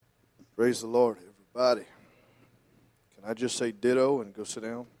Praise the Lord, everybody. Can I just say ditto and go sit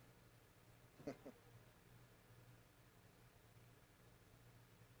down?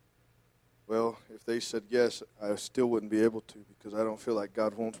 Well, if they said yes, I still wouldn't be able to because I don't feel like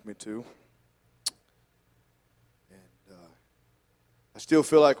God wants me to. And I still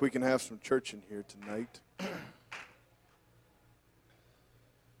feel like we can have some church in here tonight.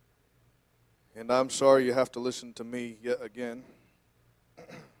 And I'm sorry you have to listen to me yet again.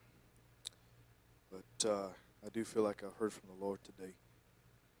 But I do feel like I've heard from the Lord today.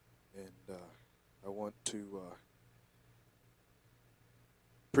 And I want to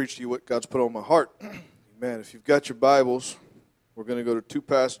preach to you what God's put on my heart. Amen. If you've got your Bibles, we're going to go to two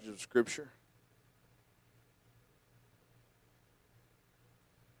passages of Scripture.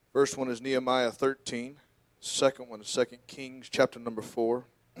 First one is Nehemiah 13. Second one is 2 Kings chapter number 4.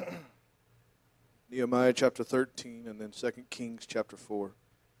 Nehemiah chapter 13 and then 2 Kings chapter 4. As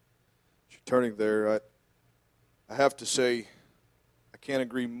you're turning there, I have to say I can't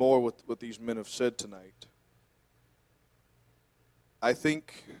agree more with what these men have said tonight. I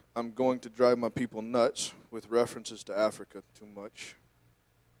think I'm going to drive my people nuts with references to Africa too much.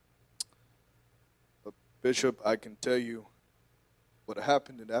 But Bishop, I can tell you what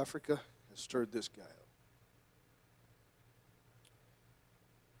happened in Africa has stirred this guy up.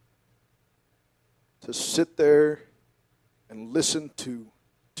 To sit there and listen to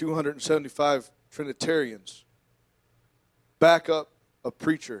 275 Trinitarians back up a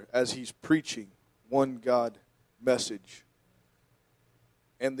preacher as he's preaching one God message.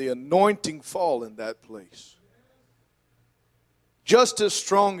 And the anointing fall in that place. Just as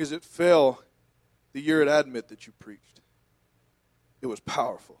strong as it fell the year at Admit that you preached. It was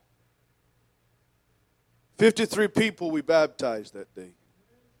powerful. 53 people we baptized that day.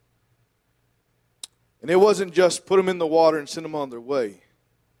 And it wasn't just put them in the water and send them on their way.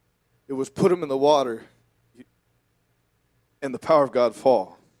 It was put them in the water and the power of God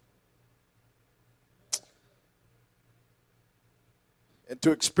fall. And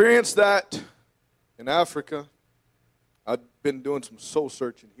to experience that in Africa, I've been doing some soul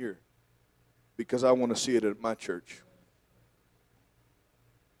searching here because I want to see it at my church.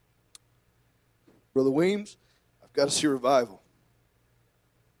 Brother Weems, I've got to see revival.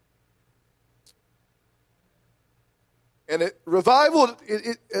 And revival,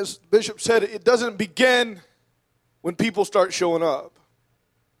 as Bishop said, it doesn't begin when people start showing up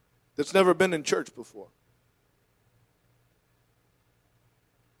that's never been in church before.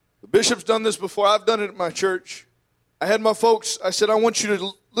 The bishop's done this before. I've done it at my church. I had my folks, I said, I want you to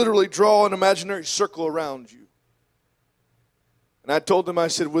literally draw an imaginary circle around you. And I told them, I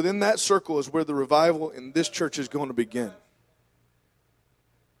said, within that circle is where the revival in this church is going to begin.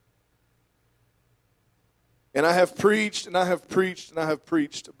 And I have preached, and I have preached, and I have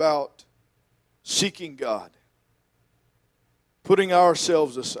preached about seeking God, putting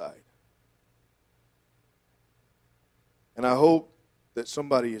ourselves aside. And I hope that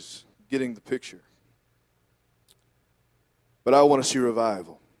somebody is getting the picture. But I want to see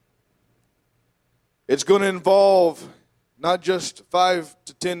revival. It's going to involve not just 5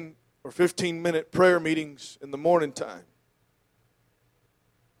 to 10 or 15-minute prayer meetings in the morning time.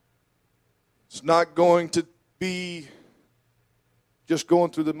 It's not going to be just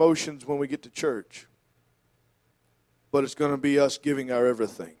going through the motions when we get to church. But it's going to be us giving our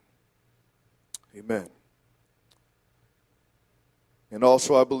everything. Amen. And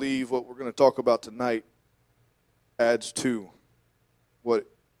also, I believe what we're going to talk about tonight adds to what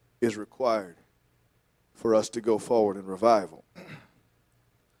is required for us to go forward in revival.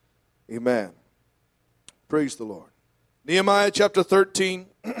 Amen. Praise the Lord. Nehemiah chapter 13.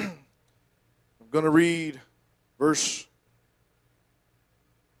 I'm going to read verse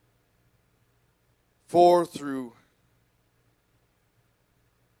 4 through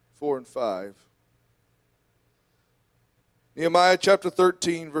 4 and 5. Nehemiah chapter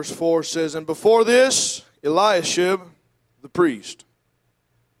 13, verse 4 says, And before this, Eliashib, the priest,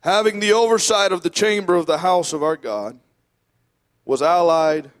 having the oversight of the chamber of the house of our God, was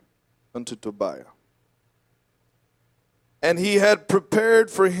allied unto Tobiah. And he had prepared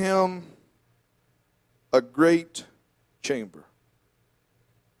for him a great chamber,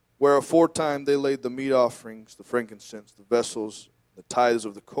 where aforetime they laid the meat offerings, the frankincense, the vessels, the tithes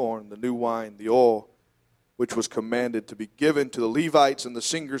of the corn, the new wine, the oil, which was commanded to be given to the Levites and the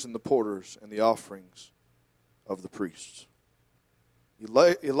singers and the porters and the offerings of the priests.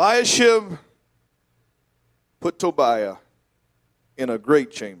 Eliashib put Tobiah in a great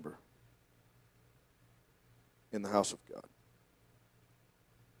chamber in the house of God.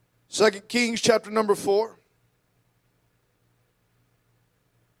 2 Kings chapter number 4.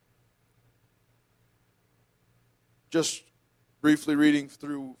 just briefly reading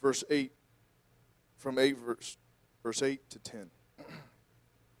through verse 8, from verse 8 to 10.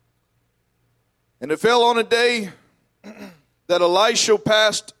 And it fell on a day that Elisha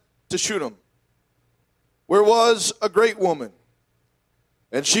passed to Shunem, where was a great woman.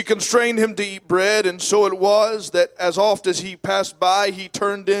 And she constrained him to eat bread, and so it was that as oft as he passed by, he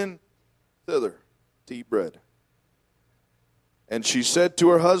turned in thither to eat bread. And she said to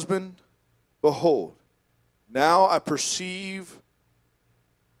her husband, Behold, now I perceive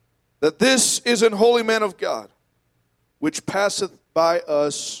that this is an holy man of God, which passeth by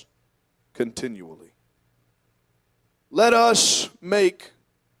us continually. Let us make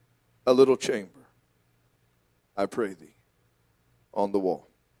a little chamber, I pray thee, on the wall.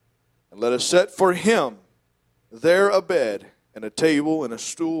 And let us set for him there a bed, and a table, and a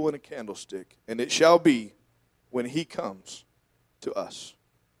stool, and a candlestick. And it shall be, when he comes to us,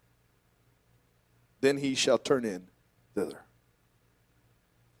 then he shall turn in thither.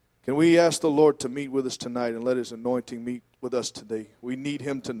 Can we ask the Lord to meet with us tonight, and let his anointing meet with us today? We need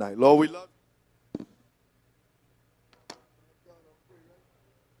him tonight. Lord, we love you.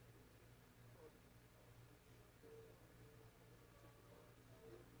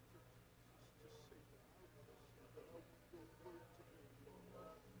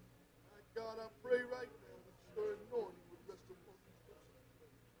 God, I pray right now that your anointing would rest upon us.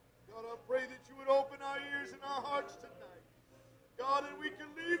 God, I pray that you would open our ears and our hearts tonight. God, and we can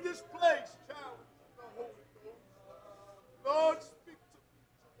leave this place challenged in the Holy Ghost. Lord, speak to me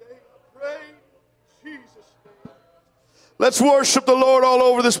today. I pray in Jesus' name. Let's worship the Lord all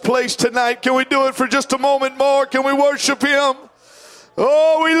over this place tonight. Can we do it for just a moment more? Can we worship him?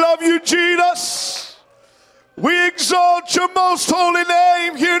 Oh, we love you, Jesus. We exalt your most holy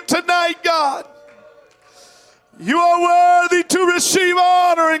name here tonight, God. You are worthy to receive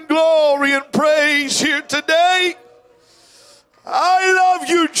honor and glory and praise here today. I love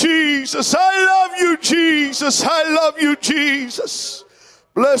you, Jesus. I love you, Jesus. I love you, Jesus.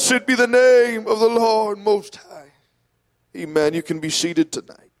 Blessed be the name of the Lord Most High. Amen. You can be seated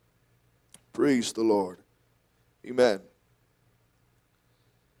tonight. Praise the Lord. Amen.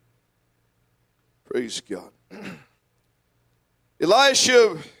 Praise God.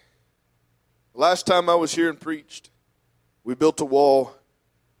 Elisha, last time I was here and preached, we built a wall.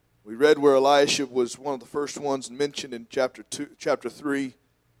 We read where Elisha was one of the first ones mentioned in chapter 3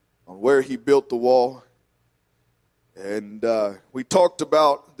 on where he built the wall. And we talked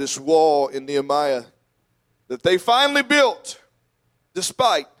about this wall in Nehemiah that they finally built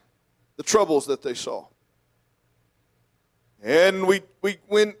despite the troubles that they saw. And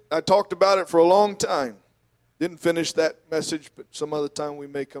I talked about it for a long time. Didn't finish that message, but some other time we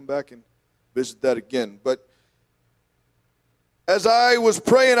may come back and visit that again. But as I was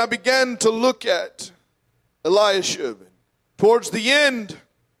praying, I began to look at Elisha. Towards the end,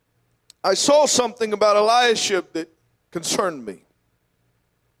 I saw something about Elisha that concerned me.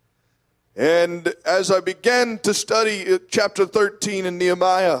 And as I began to study chapter 13 in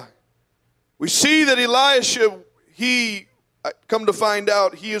Nehemiah, we see that Elisha, I come to find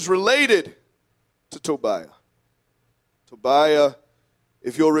out, he is related to Tobiah. Tobiah,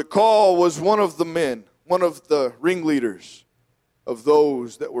 if you'll recall, was one of the men, one of the ringleaders of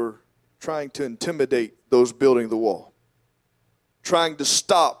those that were trying to intimidate those building the wall, trying to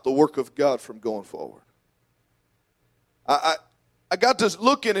stop the work of God from going forward. I got to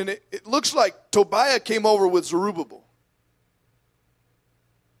looking, and it looks like Tobiah came over with Zerubbabel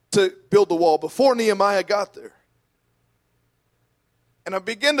to build the wall before Nehemiah got there. And I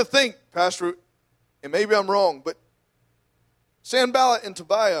began to think, Pastor, and maybe I'm wrong, but Sanballat and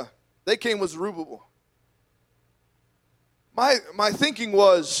Tobiah, they came with Zerubbabel. My thinking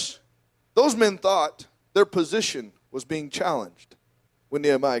was, those men thought their position was being challenged when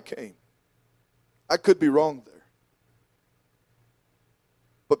Nehemiah came. I could be wrong there.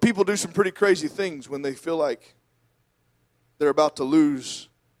 But people do some pretty crazy things when they feel like they're about to lose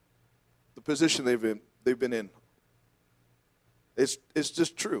the position they've been in. It's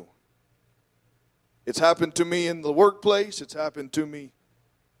just true. It's happened to me in the workplace. It's happened to me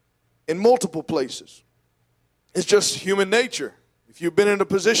in multiple places. It's just human nature. If you've been in a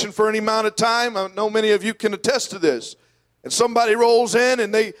position for any amount of time, I know many of you can attest to this, and somebody rolls in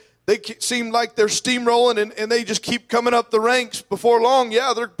and they seem like they're steamrolling and they just keep coming up the ranks, before long,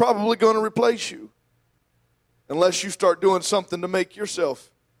 yeah, they're probably going to replace you. Unless you start doing something to make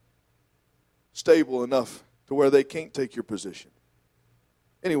yourself stable enough to where they can't take your position.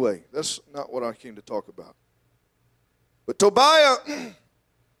 Anyway, that's not what I came to talk about. But Tobiah,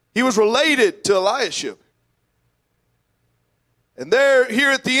 he was related to Eliashib. And there,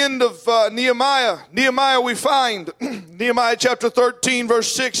 here at the end of Nehemiah we find, Nehemiah chapter 13,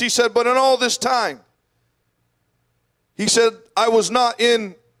 verse 6, he said, but in all this time, he said, I was not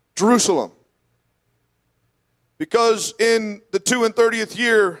in Jerusalem, because in the 32nd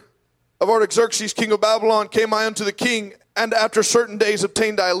year of Artaxerxes, king of Babylon, came I unto the king, and after certain days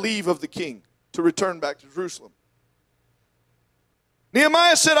obtained I leave of the king to return back to Jerusalem.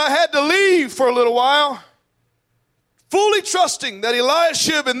 Nehemiah said, I had to leave for a little while, fully trusting that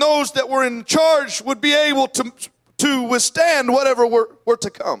Eliashib and those that were in charge would be able to withstand whatever were to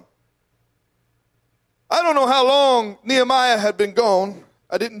come. I don't know how long Nehemiah had been gone.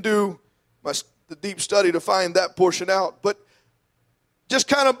 I didn't do the deep study to find that portion out, but just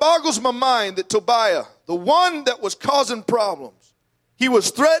kind of boggles my mind that Tobiah, the one that was causing problems, he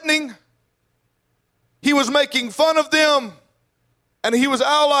was threatening, he was making fun of them, and he was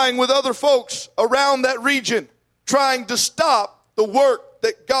allying with other folks around that region, trying to stop the work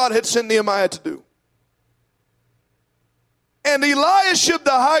that God had sent Nehemiah to do. And Eliashib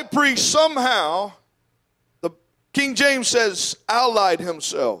the high priest somehow, the King James says, allied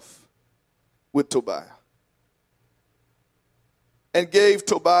himself with Tobiah and gave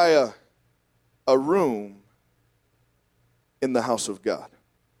Tobiah a room in the house of God.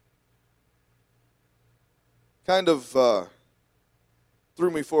 Kind of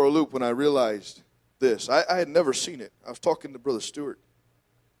threw me for a loop when I realized this. I had never seen it. I was talking to Brother Stewart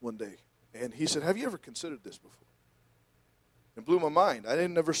one day, and he said, have you ever considered this before? It blew my mind. I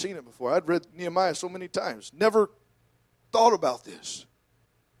had never seen it before. I'd read Nehemiah so many times, never thought about this.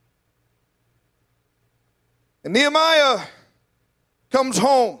 And Nehemiah comes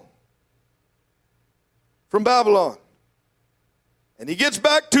home from Babylon, and he gets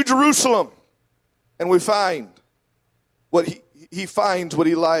back to Jerusalem, and we find what he finds what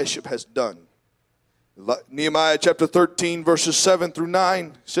Eliashib has done. Nehemiah chapter 13, verses 7 through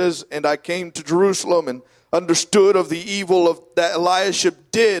 9 says, and I came to Jerusalem and understood of the evil that Eliashib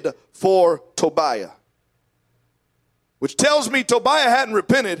did for Tobiah. Which tells me Tobiah hadn't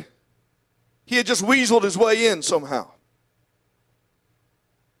repented. He had just weaseled his way in somehow.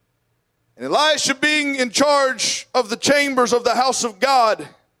 And Eliashib, being in charge of the chambers of the house of God,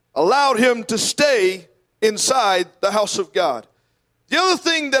 allowed him to stay inside the house of God. The other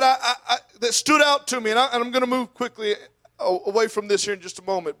thing that that stood out to me, and I'm going to move quickly away from this here in just a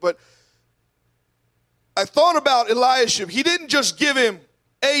moment, but I thought about Eliashib. He didn't just give him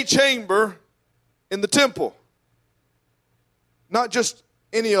a chamber in the temple, not just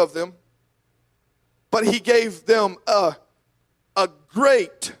any of them, but he gave them a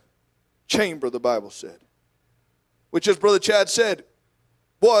great chamber, the Bible said, which, as Brother Chad said,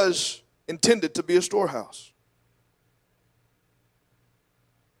 was intended to be a storehouse.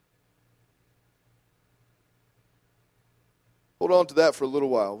 Hold on to that for a little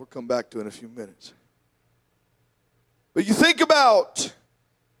while. We'll come back to it in a few minutes. But you think about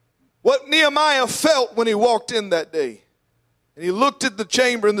what Nehemiah felt when he walked in that day. And he looked at the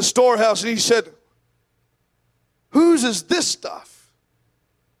chamber in the storehouse and he said, whose is this stuff?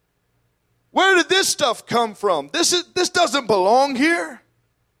 Where did this stuff come from? This doesn't belong here.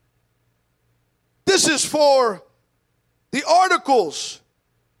 This is for the articles,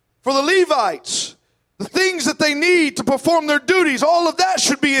 for the Levites, the things that they need to perform their duties. All of that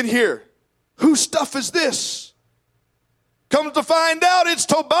should be in here. Whose stuff is this? Comes to find out it's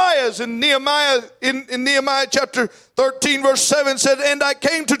Tobiah's. In Nehemiah chapter 13 verse 7 said, and I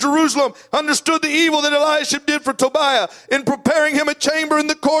came to Jerusalem, understood the evil that Eliashib did for Tobiah in preparing him a chamber in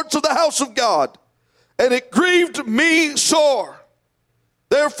the courts of the house of God. And it grieved me sore.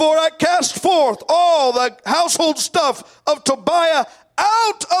 Therefore I cast forth all the household stuff of Tobiah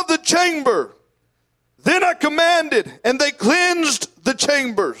out of the chamber. Then I commanded, and they cleansed the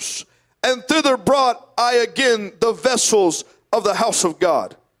chambers, and thither brought I again the vessels of the house of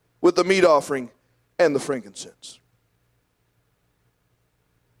God with the meat offering and the frankincense.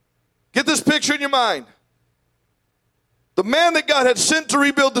 Get this picture in your mind. The man that God had sent to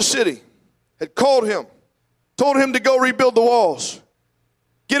rebuild the city had called him, told him to go rebuild the walls,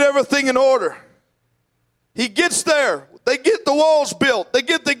 get everything in order. He gets there. They get the walls built. They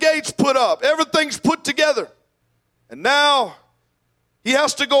get the gates put up. Everything's put together. And now he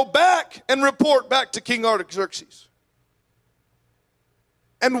has to go back and report back to King Artaxerxes.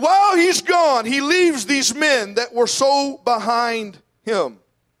 And while he's gone, he leaves these men that were so behind him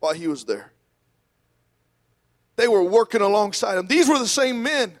while he was there. They were working alongside him. These were the same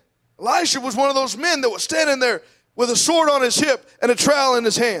men. Elisha was one of those men that was standing there with a sword on his hip and a trowel in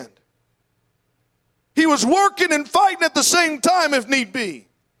his hand. He was working and fighting at the same time if need be.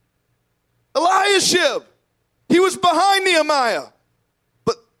 Eliashib, He was behind Nehemiah.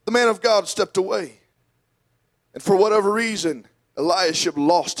 But the man of God stepped away. And for whatever reason, Eliashib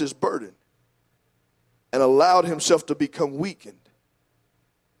lost his burden and allowed himself to become weakened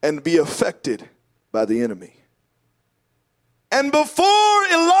and be affected by the enemy. And before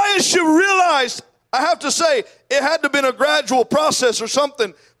Eliashib realized, I have to say, it had to have been a gradual process or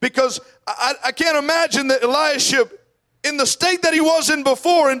something, because I can't imagine that Eliashib, in the state that he was in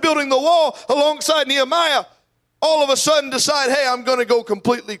before in building the wall alongside Nehemiah, all of a sudden decide, hey, I'm going to go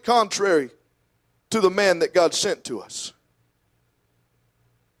completely contrary to the man that God sent to us.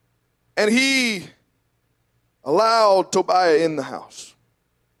 And he allowed Tobiah in the house.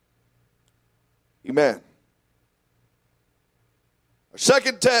 Amen. Our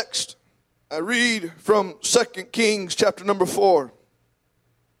second text, I read from 2 Kings chapter number 4.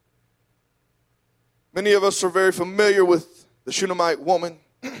 Many of us are very familiar with the Shunammite woman.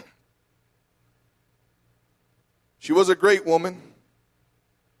 She was a great woman.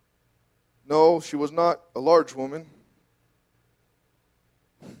 No, she was not a large woman.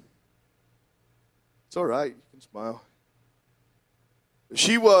 It's all right, you can smile.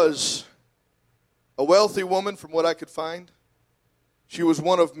 She was a wealthy woman from what I could find. She was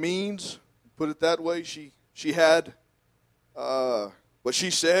one of means, put it that way. She had what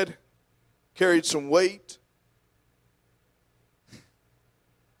she said, carried some weight.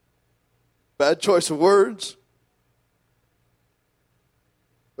 Bad choice of words.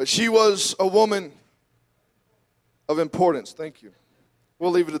 But she was a woman of importance. Thank you.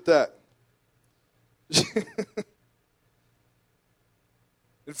 We'll leave it at that.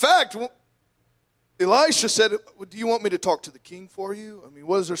 In fact, Elisha said, do you want me to talk to the king for you? I mean,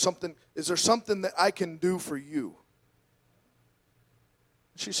 is there something that I can do for you?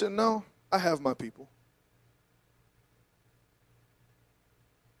 She said, no, I have my people.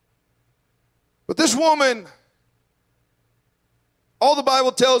 But this woman, all the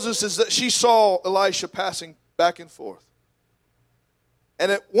Bible tells us is that she saw Elisha passing back and forth.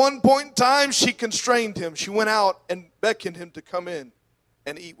 And at one point in time, she constrained him. She went out and beckoned him to come in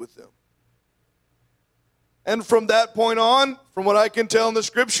and eat with them. And from that point on, from what I can tell in the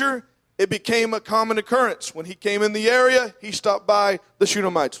scripture, it became a common occurrence. When he came in the area, he stopped by the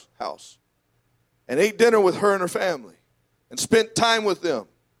Shunammite's house and ate dinner with her and her family and spent time with them.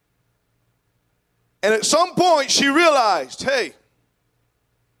 And at some point, she realized, hey,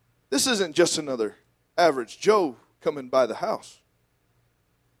 this isn't just another average Joe coming by the house.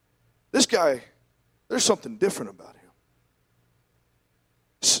 This guy, there's something different about him.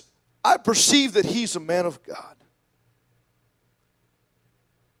 I perceive that he's a man of God.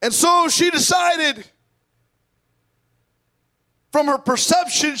 And so she decided, from her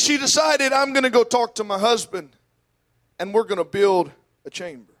perception, she decided, I'm going to go talk to my husband and we're going to build a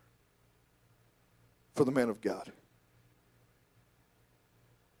chamber for the man of God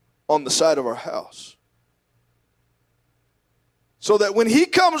on the side of our house. So that when he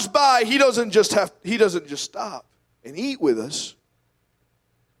comes by, he doesn't just stop and eat with us,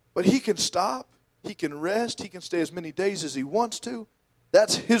 but he can stop, he can rest, he can stay as many days as he wants to.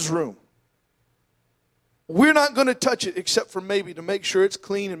 That's his room. We're not going to touch it except for maybe to make sure it's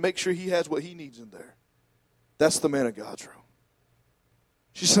clean and make sure he has what he needs in there. That's the man of God's room.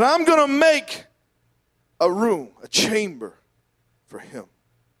 She said, I'm going to make a room, a chamber for him.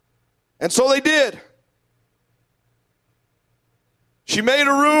 And so they did. She made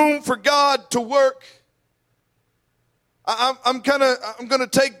a room for God to work. I'm going to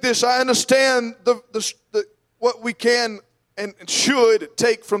take this. I understand what we can and should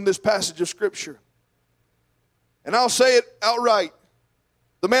take from this passage of Scripture. And I'll say it outright.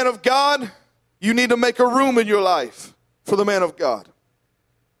 The man of God, you need to make a room in your life for the man of God.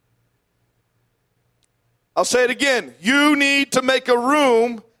 I'll say it again. You need to make a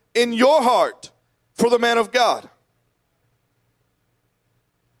room in your heart for the man of God.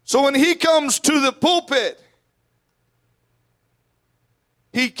 So when he comes to the pulpit,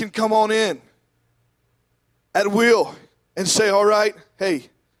 he can come on in at will and say, all right, hey,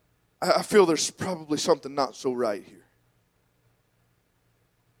 I feel there's probably something not so right here.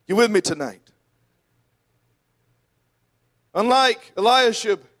 You with me tonight? Unlike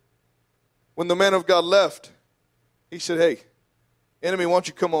Eliashib, when the man of God left, he said, hey, enemy, why don't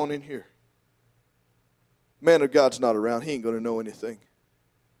you come on in here? Man of God's not around. He ain't going to know anything.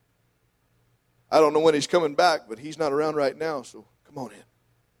 I don't know when he's coming back, but he's not around right now, so come on in.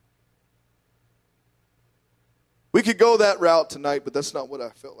 We could go that route tonight, but that's not what I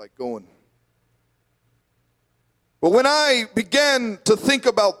felt like going. But when I began to think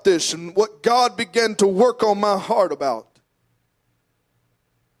about this and what God began to work on my heart about,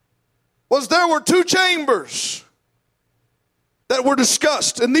 was there were two chambers that were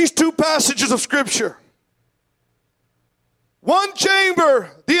discussed in these two passages of Scripture. One chamber,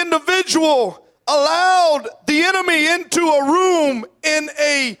 the individual allowed the enemy into a room in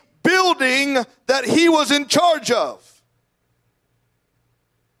a building that he was in charge of.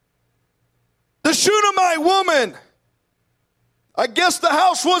 The Shunammite woman, I guess the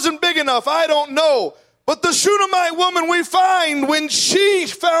house wasn't big enough, I don't know. But the Shunammite woman, we find when she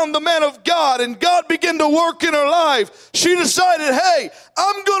found the man of God and God began to work in her life, she decided, hey,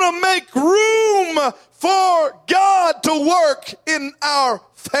 I'm going to make room for God to work in our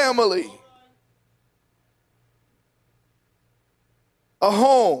family. A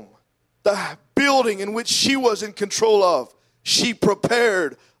home, the building in which she was in control of, she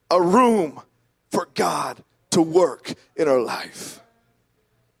prepared a room for God to work in her life.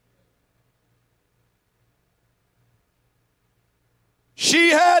 She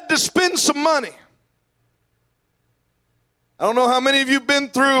had to spend some money. I don't know how many of you have been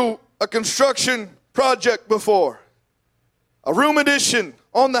through a construction project before. A room addition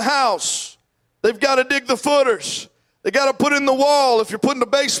on the house. They've got to dig the footers. They got to put in the wall if you're putting the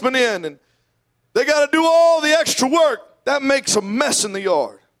basement in. And they got to do all the extra work. That makes a mess in the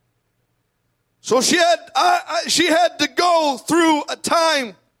yard. So she had to go through a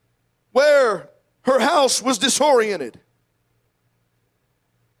time where her house was disoriented.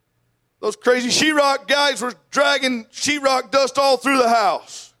 Those crazy sheetrock guys were dragging sheetrock dust all through the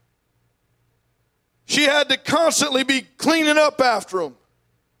house. She had to constantly be cleaning up after them.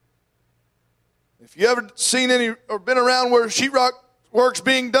 If you ever seen any or been around where sheetrock work's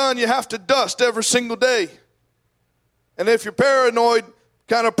being done, you have to dust every single day. And if you're paranoid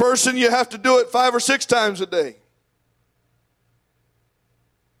kind of person, you have to do it 5 or 6 times a day.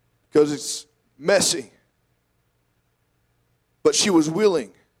 Because it's messy. But she was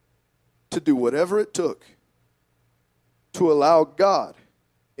willing to do whatever it took to allow God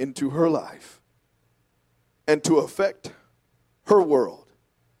into her life and to affect her world.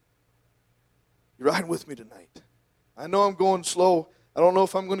 You riding with me tonight? I know I'm going slow. I don't know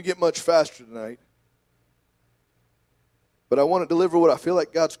if I'm going to get much faster tonight. But I want to deliver what I feel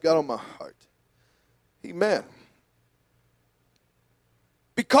like God's got on my heart. Amen.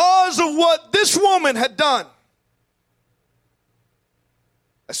 Because of what this woman had done,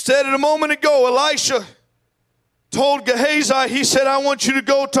 I said it a moment ago, Elisha told Gehazi, he said, I want you to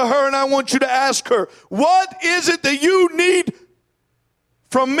go to her and I want you to ask her, what is it that you need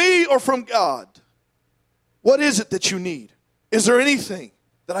from me or from God? What is it that you need? Is there anything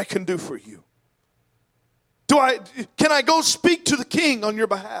that I can do for you? Can I go speak to the king on your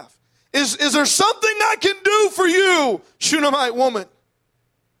behalf? Is there something I can do for you, Shunammite woman?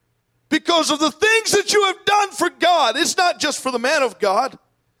 Because of the things that you have done for God, it's not just for the man of God.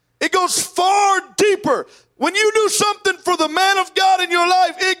 It goes far deeper. When you do something for the man of God in your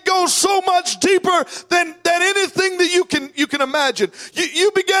life, it goes so much deeper than anything that you can imagine.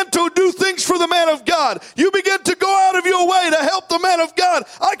 You begin to do things for the man of God. You begin to go out of your way to help the man of God.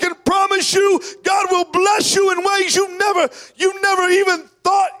 I can promise you, God will bless you in ways you never even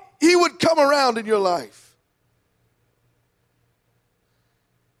thought he would come around in your life.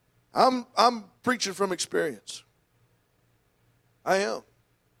 I'm preaching from experience. I am.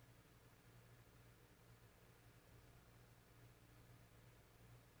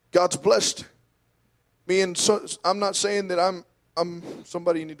 God's blessed me, and so, I'm not saying that I'm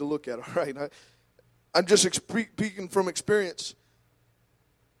somebody you need to look at, all right? I'm just speaking from experience.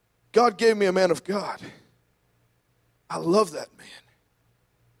 God gave me a man of God. I love that man.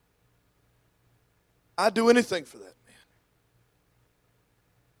 I'd do anything for that man.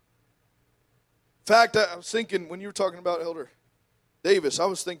 In fact, I was thinking, when you were talking about Elder Davis, I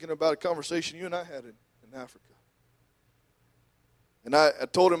was thinking about a conversation you and I had in Africa. And I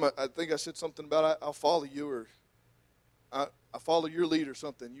told him, I think I said something about I'll follow you, or I follow your lead or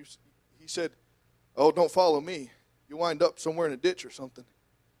something. He said, oh, don't follow me. You wind up somewhere in a ditch or something.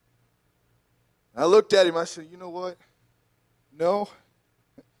 And I looked at him, I said, you know what? No,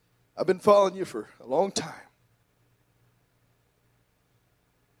 I've been following you for a long time.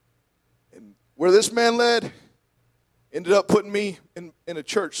 And where this man led ended up putting me in a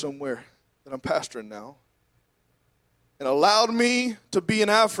church somewhere that I'm pastoring now. And allowed me to be in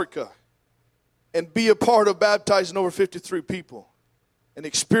Africa and be a part of baptizing over 53 people and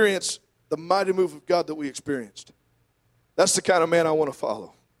experience the mighty move of God that we experienced. That's the kind of man I want to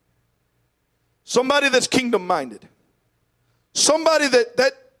follow. Somebody that's kingdom-minded. Somebody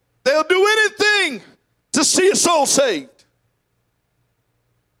that they'll do anything to see a soul saved.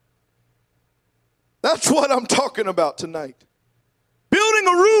 That's what I'm talking about tonight. building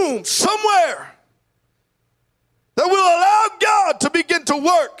a room somewhere that will allow God to begin to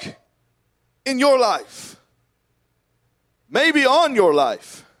work in your life. Maybe on your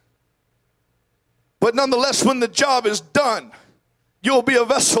life. But nonetheless, when the job is done, you'll be a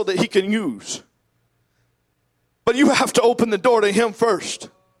vessel that he can use. But you have to open the door to him first.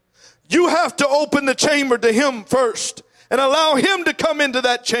 You have to open the chamber to him first and allow him to come into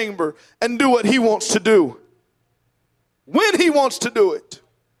that chamber and do what he wants to do. When he wants to do it.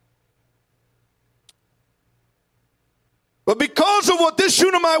 But because of what this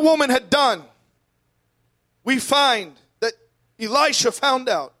Shunammite woman had done, we find that Elisha found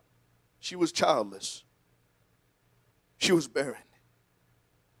out she was childless. She was barren.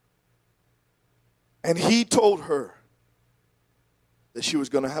 And he told her that she was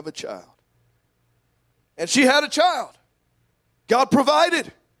going to have a child. And she had a child. God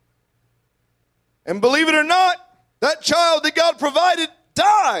provided. And believe it or not, that child that God provided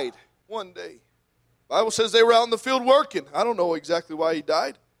died one day. The Bible says they were out in the field working. I don't know exactly why he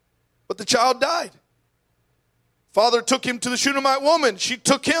died, but the child died. Father took him to the Shunammite woman. She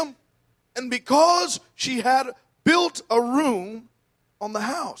took him. And because she had built a room on the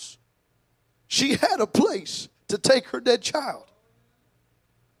house, she had a place to take her dead child.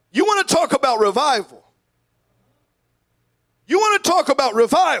 You want to talk about revival? You want to talk about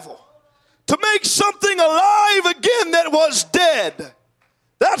revival? To make something alive again that was dead.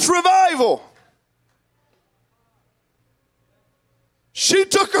 That's revival. She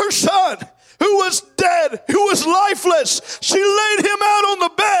took her son who was dead, who was lifeless. She laid him out on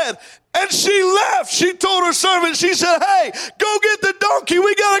the bed and she left. She told her servant, she said, hey, go get the donkey.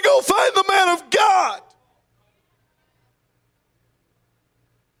 We got to go find the man of God.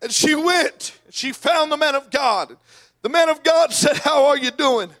 And she went. She found the man of God. The man of God said, how are you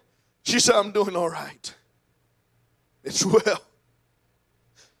doing? She said, I'm doing all right. It's well.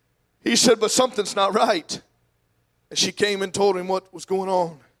 He said, but something's not right. And she came and told him what was going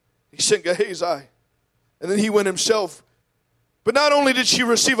on. He sent Gehazi. And then he went himself. But not only did she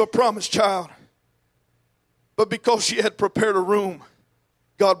receive a promised child, but because she had prepared a room,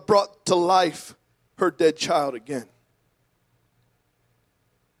 God brought to life her dead child again.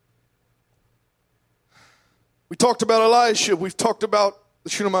 We talked about Elisha. We've talked about the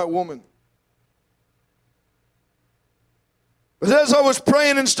Shunammite woman. But as I was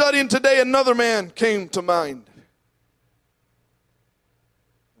praying and studying today, another man came to mind.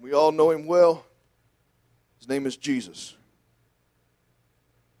 We all know him well. His name is Jesus.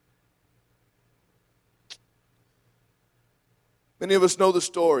 Many of us know the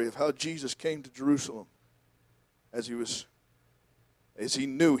story of how Jesus came to Jerusalem as he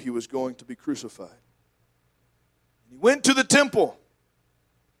knew he was going to be crucified. He went to the temple.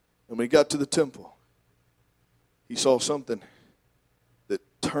 And when he got to the temple, he saw something that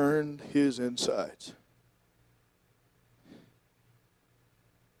turned his insides.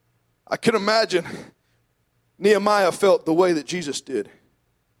 I can imagine Nehemiah felt the way that Jesus did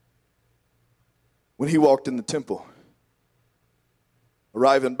when he walked in the temple,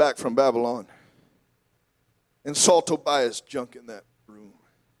 arriving back from Babylon, and saw Tobiah's junk in that room.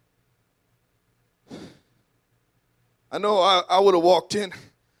 I know I would have walked in.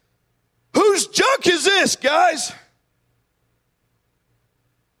 Whose junk is this, guys?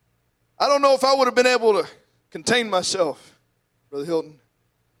 I don't know if I would have been able to contain myself, Brother Hilton.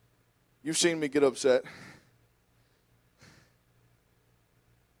 You've seen me get upset.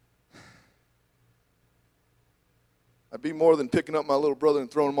 I'd be more than picking up my little brother and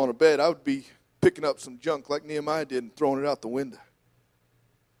throwing him on a bed. I would be picking up some junk like Nehemiah did and throwing it out the window.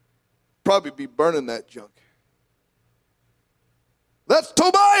 Probably be burning that junk. That's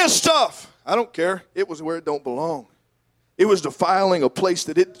Tobiah's stuff. I don't care. It was where it don't belong. It was defiling a place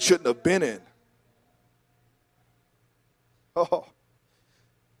that it shouldn't have been in. Oh.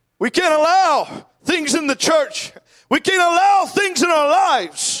 We can't allow things in the church. We can't allow things in our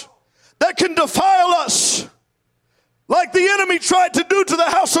lives that can defile us like the enemy tried to do to the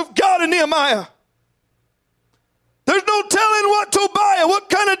house of God in Nehemiah. There's no telling what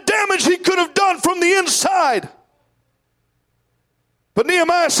kind of damage he could have done from the inside. But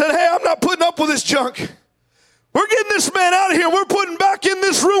Nehemiah said, hey, I'm not putting up with this junk. We're getting this man out of here. We're putting back in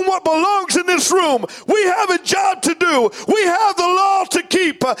this room what belongs in this room. We have a job to do. We have the law to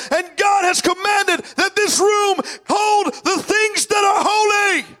keep. And God has commanded that this room hold the things that are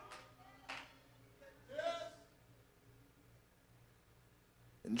holy.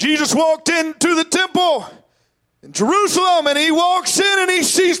 And Jesus walked into the temple in Jerusalem, and he walks in and he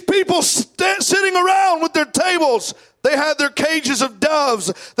sees people sitting sitting around with their tables. They had their cages of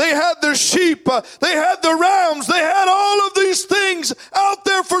doves. They had their sheep. They had their rams. They had all of these things out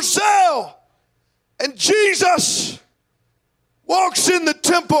there for sale. And Jesus walks in the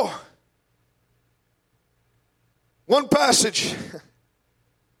temple. One passage,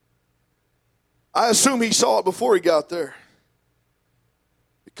 I assume he saw it before he got there,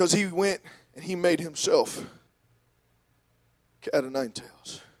 because he went and he made himself a cat of nine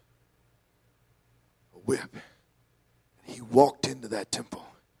tails, a whip. And he walked into that temple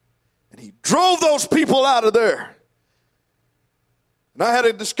and he drove those people out of there. And I had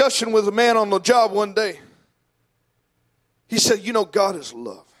a discussion with a man on the job one day. He said, you know, God is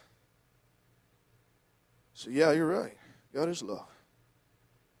love. So yeah, you're right. God is love.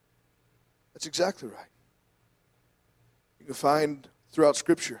 That's exactly right. You can find throughout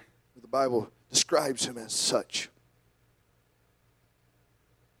Scripture where the Bible describes him as such.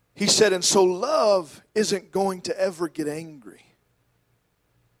 He said, and so love isn't going to ever get angry.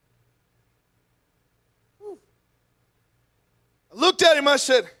 I looked at him, I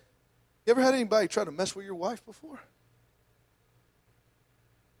said, you ever had anybody try to mess with your wife before?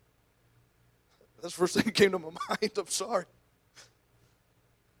 That's the first thing that came to my mind. I'm sorry.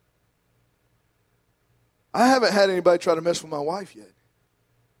 I haven't had anybody try to mess with my wife yet.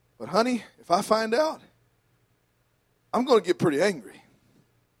 But honey, if I find out, I'm going to get pretty angry.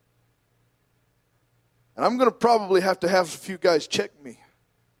 And I'm going to probably have a few guys check me.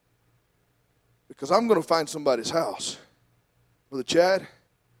 Because I'm going to find somebody's house. Brother Chad?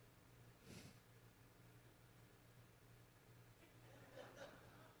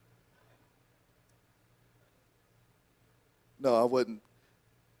 No, I wouldn't.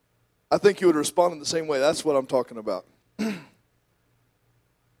 I think you would respond in the same way. That's what I'm talking about.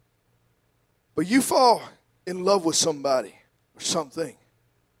 But you fall in love with somebody or something.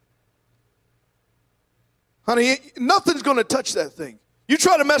 Honey, nothing's going to touch that thing. You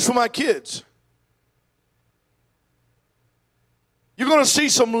try to mess with my kids, you're going to see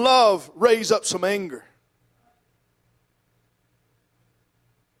some love raise up some anger.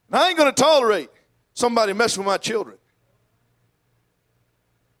 And I ain't going to tolerate somebody messing with my children.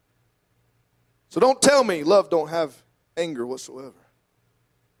 So don't tell me love don't have anger whatsoever.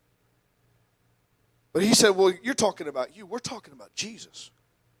 But he said, well, you're talking about you. We're talking about Jesus.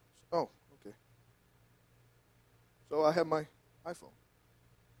 Oh, okay. So I have my iPhone.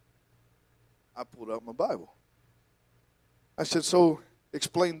 I pulled out my Bible. I said, so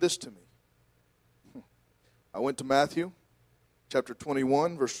explain this to me. I went to Matthew chapter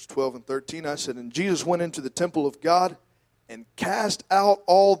 21, verses 12 and 13. I said, and Jesus went into the temple of God and cast out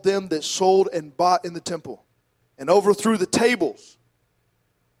all them that sold and bought in the temple, and overthrew the tables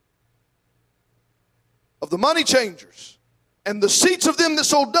of the money changers, and the seats of them that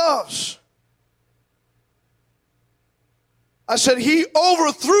sold doves. I said, he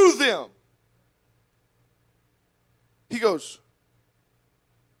overthrew them. He goes,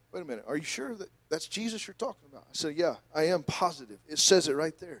 wait a minute, are you sure that that's Jesus you're talking about? I said, yeah, I am positive. It says it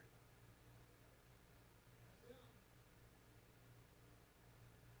right there.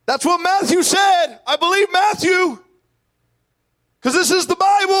 That's what Matthew said. I believe Matthew, because this is the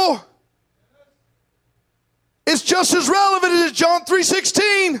Bible. It's just as relevant as John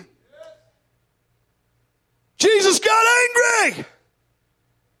 3:16. Jesus got angry.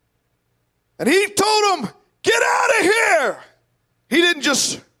 And he told him, get out of here. He didn't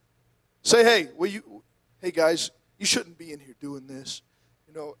just say, hey guys, you shouldn't be in here doing this.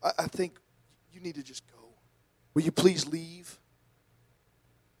 You know, I think you need to just go. Will you please leave?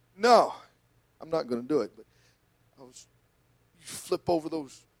 No, I'm not going to do it. But you flip over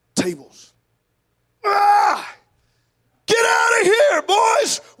those tables. Ah! Get out of here,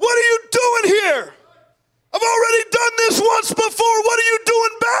 boys. What are you doing here? I've already done this once before. What are you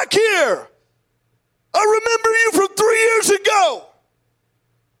doing back here? I remember you from 3 years ago.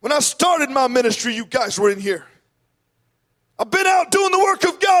 When I started my ministry, you guys were in here. I've been out doing the work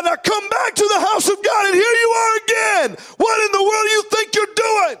of God. I come back to the house of God, and here you are again. What in the world do you think you're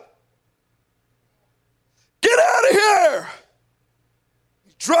doing? Get out of here.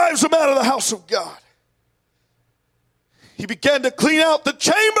 He drives them out of the house of God. He began to clean out the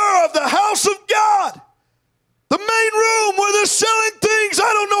chamber of the house of God. The main room where they're selling things.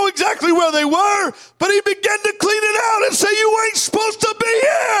 I don't know exactly where they were, but he began to clean it out and say, you ain't supposed to be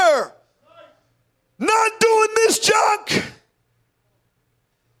here. Not doing this junk.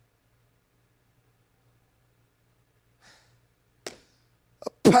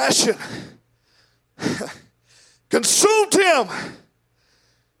 A passion consumed him.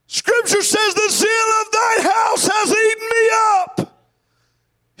 Scripture says the zeal of thy house has eaten me up.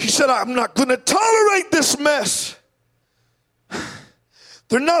 He said, said, I'm not going to tolerate this mess.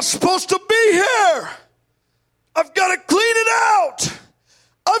 They're not supposed to be here. I've got to clean it out.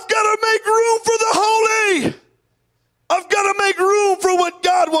 I've got to make room for the holy. I've got to make room for what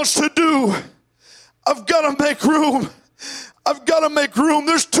God wants to do. I've got to make room. I've got to make room.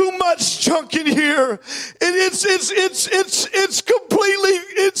 There's too much junk in here. It's completely,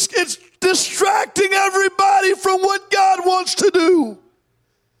 it's distracting everybody from what God wants to do.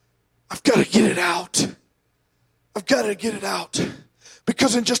 I've got to get it out. I've got to get it out.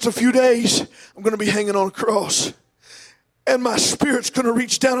 Because in just a few days, I'm going to be hanging on a cross. And my spirit's going to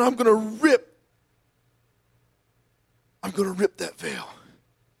reach down and I'm going to rip that veil.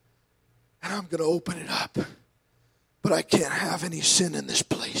 And I'm going to open it up. But I can't have any sin in this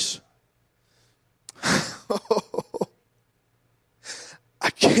place. I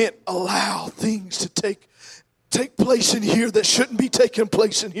can't allow things to take place in here that shouldn't be taking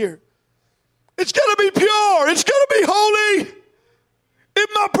place in here. It's got to be pure. It's got to be holy. If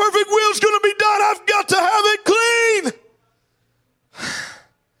my perfect will is going to be done, I've got to have it clean.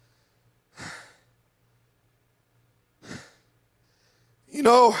 You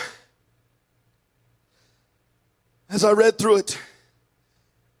know, as I read through it,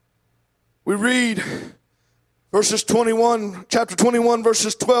 we read verses 21, chapter 21,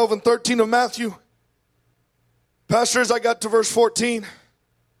 verses 12 and 13 of Matthew. Pastor, as I got to verse 14,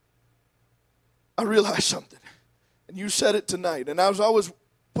 I realized something. And you said it tonight. And as I was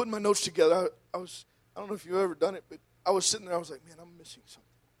putting my notes together, I don't know if you've ever done it, but I was sitting there, I was like, man, I'm missing something.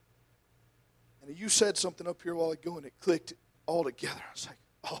 And you said something up here a while ago, and it clicked all together. I was like,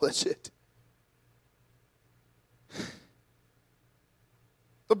 oh, that's it.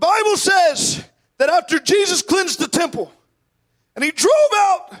 The Bible says that after Jesus cleansed the temple, and he drove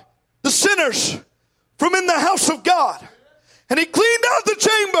out the sinners from in the house of God, and he cleaned out the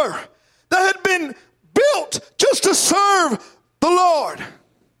chamber that had been built just to serve the Lord,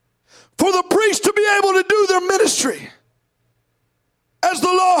 for the priests to be able to do their ministry as the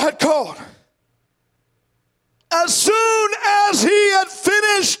law had called. As soon as he had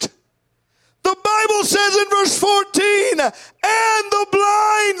finished, the Bible says in verse 14, and the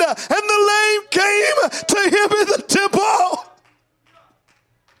blind and the lame came to him in the temple,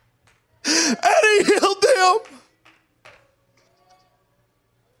 and he healed them.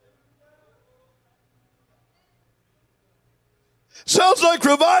 Sounds like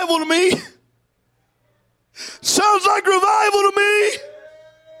revival to me. Sounds like revival to me.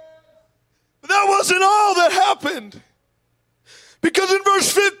 But that wasn't all that happened. Because in verse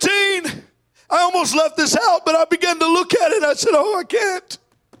 15, I almost left this out, but I began to look at it and I said, oh, I can't.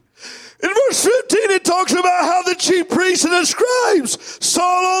 In verse 15, it talks about how the chief priests and the scribes saw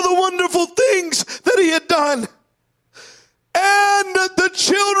all the wonderful things that he had done. And the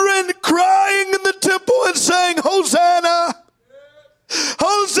children crying in the temple and saying, Hosanna!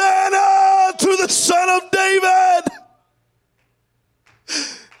 Hosanna to the Son of David!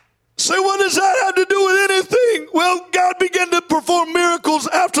 Say, what does that have to do with anything? Well, God began to perform miracles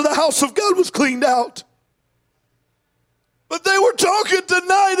after the house of God was cleaned out. But they were talking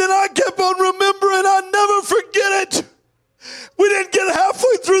tonight, and I kept on remembering. I'll never forget it. We didn't get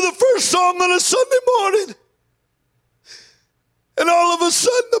halfway through the first song on a Sunday morning, and all of a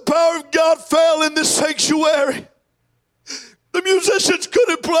sudden the power of God fell in this sanctuary. The musicians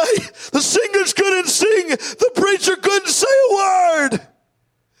couldn't play. The singers couldn't sing. The preacher couldn't say a word.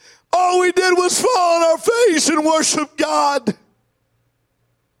 All we did was fall on our face and worship God.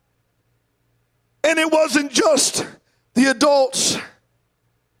 And it wasn't just the adults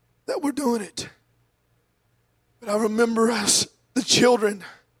that were doing it. But I remember us, the children.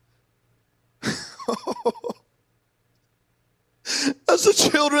 As the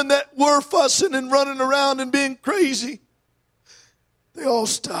children that were fussing and running around and being crazy, they all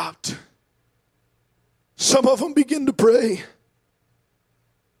stopped. Some of them began to pray.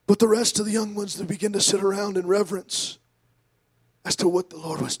 But the rest of the young ones, they began to sit around in reverence as to what the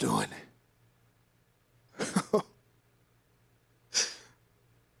Lord was doing.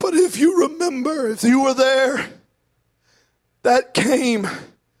 But if you remember, if you were there, that came,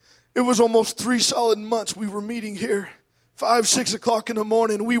 it was almost 3 solid months we were meeting here. 5, 6 o'clock in the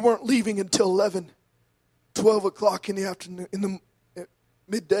morning. We weren't leaving until 11, 12 o'clock in the afternoon, in the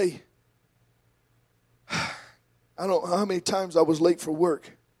midday. I don't know how many times I was late for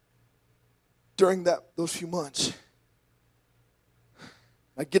work during those few months.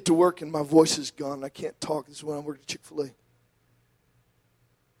 I get to work and my voice is gone. I can't talk. This is when I worked at Chick-fil-A. I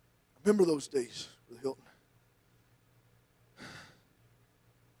remember those days with Hilton.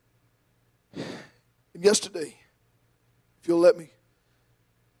 And yesterday, if you'll let me,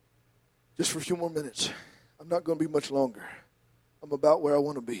 Just for a few more minutes. I'm not going to be much longer. I'm about where I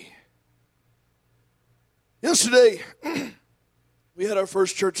want to be. Yesterday, we had our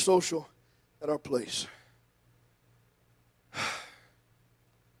first church social at our place.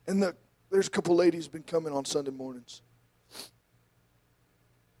 And there's a couple ladies been coming on Sunday mornings.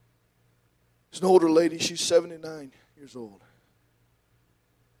 There's an older lady. She's 79 years old.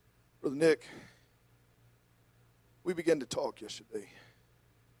 Brother Nick, we began to talk yesterday.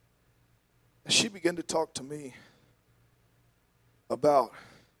 And she began to talk to me about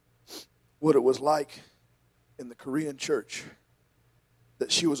what it was like in the Korean church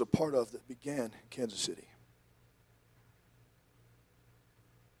that she was a part of that began in Kansas City.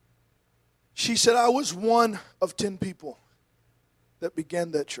 She said, I was one of 10 people that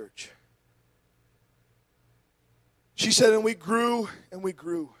began that church. She said, and we grew and we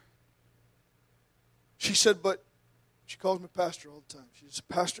grew. She said, but she calls me pastor all the time. She said,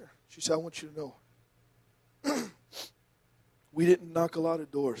 Pastor, she said, I want you to know, we didn't knock a lot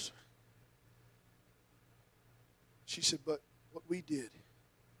of doors. She said, but what we did,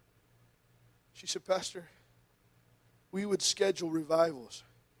 she said, Pastor, we would schedule revivals.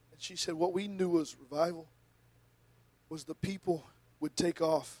 And she said, what we knew was revival was the people would take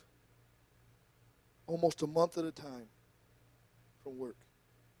off almost a month at a time from work.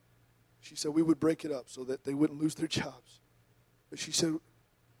 She said we would break it up so that they wouldn't lose their jobs. But she said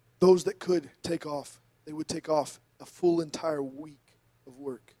those that could take off, they would take off a full entire week of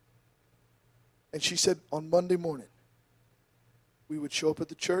work. And she said on Monday morning, we would show up at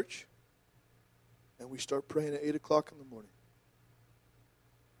the church and we start praying at 8 o'clock in the morning.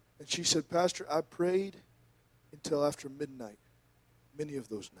 And she said, Pastor, I prayed until after midnight, many of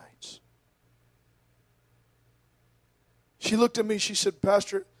those nights. She looked at me, she said,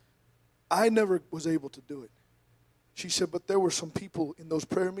 Pastor, I never was able to do it. She said, but there were some people in those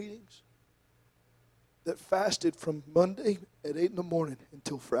prayer meetings that fasted from Monday at 8 in the morning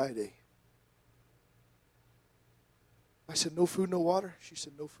until Friday. I said, no food, no water? She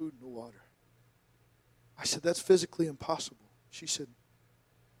said, no food, no water. I said, that's physically impossible. She said,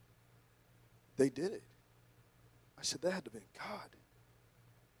 they did it. I said, that had to have been God.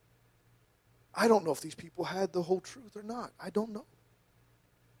 I don't know if these people had the whole truth or not. I don't know.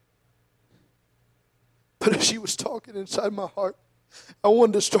 But as she was talking inside my heart, I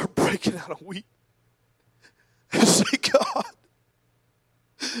wanted to start breaking out a weep and say, God,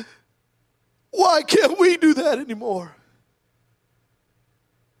 why can't we do that anymore?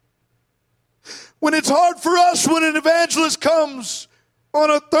 When it's hard for us when an evangelist comes on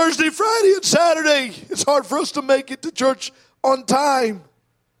a Thursday, Friday, and Saturday, it's hard for us to make it to church on time.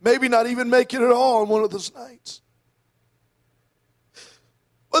 Maybe not even make it at all on one of those nights.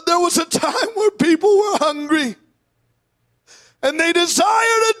 But there was a time where people were hungry and they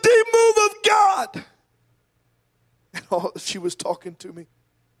desired a deep move of God. And all she was talking to me,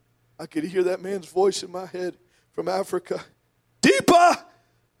 I could hear that man's voice in my head from Africa. Deeper!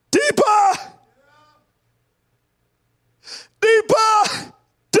 Deeper! Deeper!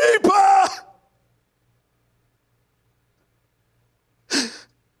 Deeper!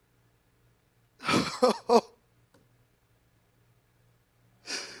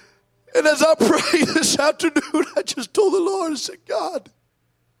 And as I prayed this afternoon, I just told the Lord, I said, God,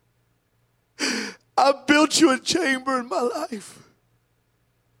 I built you a chamber in my life.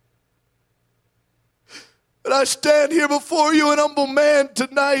 And I stand here before you, an humble man,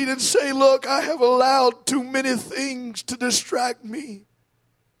 tonight and say, look, I have allowed too many things to distract me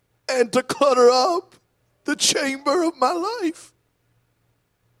and to clutter up the chamber of my life.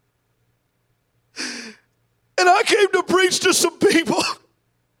 And I came to preach to some people.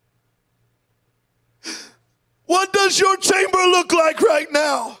 What does your chamber look like right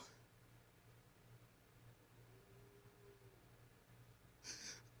now?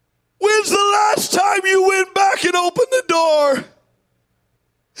 When's the last time you went back and opened the door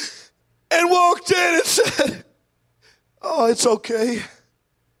and walked in and said, oh, it's okay.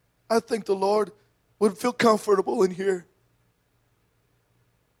 I think the Lord would feel comfortable in here.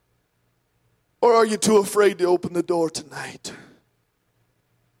 Or are you too afraid to open the door tonight?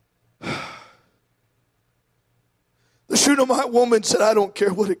 The Shunammite woman said, I don't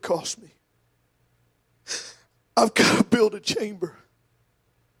care what it costs me. I've got to build a chamber.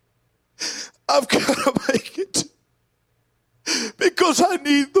 I've got to make it. Because I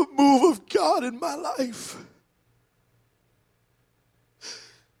need the move of God in my life.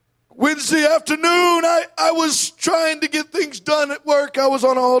 Wednesday afternoon, I was trying to get things done at work. I was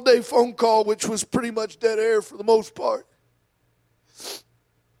on an all-day phone call, which was pretty much dead air for the most part.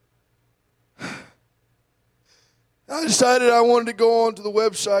 I decided I wanted to go on to the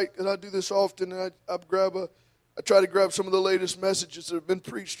website, and I do this often, and I try to grab some of the latest messages that have been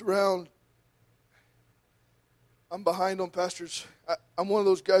preached around. I'm behind on pastors. I'm one of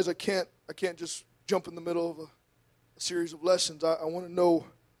those guys, I can't just jump in the middle of a series of lessons. I want to know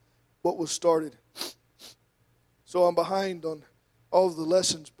what was started. So I'm behind on all of the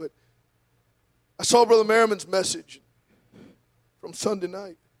lessons, but I saw Brother Merriman's message from Sunday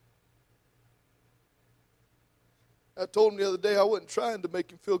night. I told him the other day I wasn't trying to make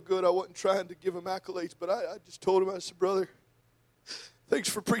him feel good. I wasn't trying to give him accolades, but I just told him, I said, brother, thanks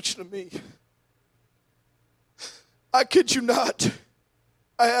for preaching to me. I kid you not.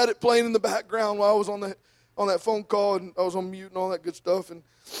 I had it playing in the background while I was on that phone call, and I was on mute and all that good stuff. And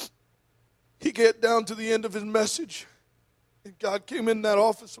he get down to the end of his message, and God came in that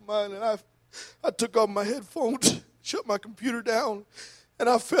office of mine, and I took off my headphones, shut my computer down, and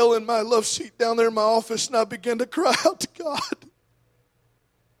I fell in my love seat down there in my office, and I began to cry out to God.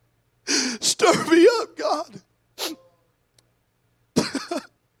 Stir me up, God.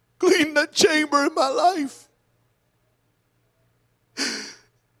 Clean that chamber in my life.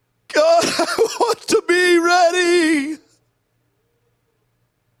 God, I want to be ready.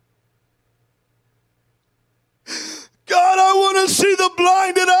 God, I want to see the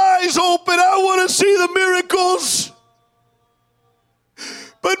blinded eyes open. I want to see the miracles.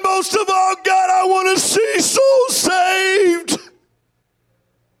 But most of all, God, I want to see souls saved.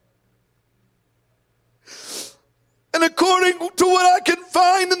 And according to what I can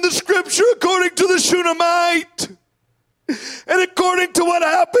find in the scripture, according to the Shunammite, and according to what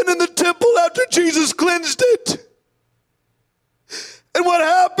happened in the temple after Jesus cleansed it, and what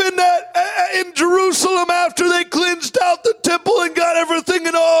happened in Jerusalem after they cleansed out the temple and got everything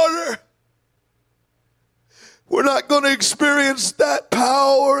in order, we're not going to experience that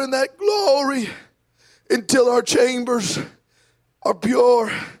power and that glory until our chambers are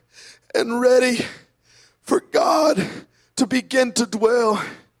pure and ready for God to begin to dwell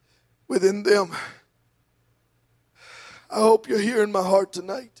within them. I hope you're hearing my heart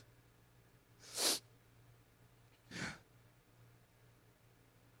tonight.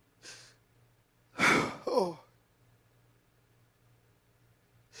 Oh.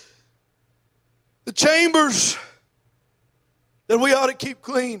 The chambers that we ought to keep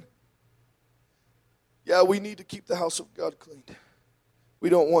clean. Yeah, we need to keep the house of God clean. We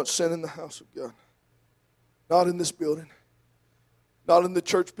don't want sin in the house of God. Not in this building. Not in the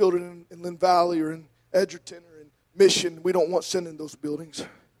church building in Lynn Valley or in Edgerton or in Mission. We don't want sin in those buildings. I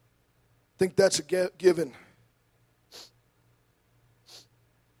think that's a given.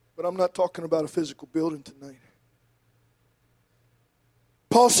 But I'm not talking about a physical building tonight.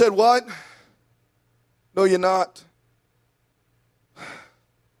 Paul said what? No, you're not.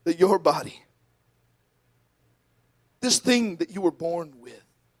 That your body, this thing that you were born with,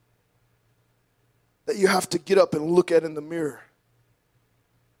 that you have to get up and look at in the mirror.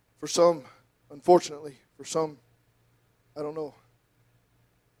 For some, unfortunately, for some, I don't know.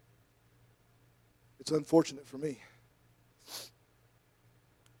 It's unfortunate for me.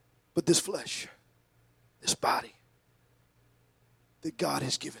 But this flesh, this body that God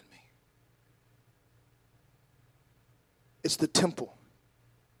has given me, it's the temple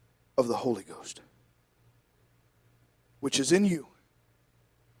of the Holy Ghost, which is in you,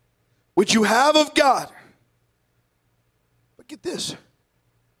 which you have of God. But get this.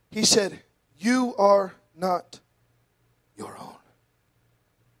 He said, you are not your own.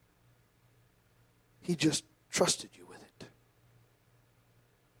 He just trusted you with it.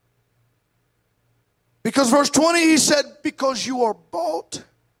 Because verse 20, he said, because you are bought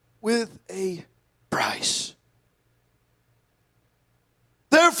with a price.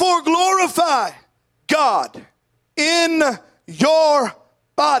 Therefore glorify God in your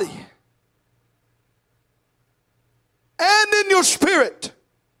body and in your spirit,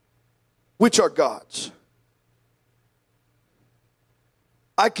 which are God's.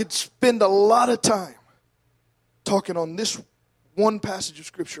 I could spend a lot of time talking on this one passage of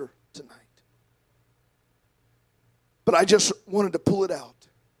Scripture tonight. But I just wanted to pull it out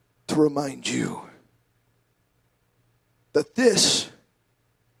to remind you that this,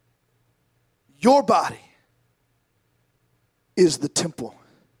 your body, is the temple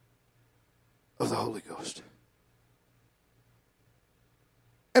of the Holy Ghost.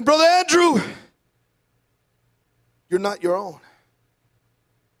 And Brother Andrew, you're not your own.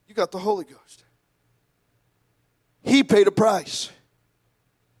 You got the Holy Ghost. He paid a price.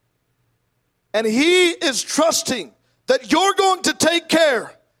 And he is trusting that you're going to take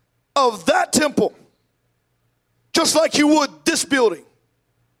care of that temple just like you would this building.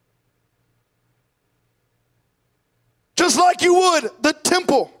 just like you would the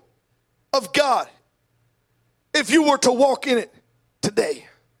temple of God if you were to walk in it today.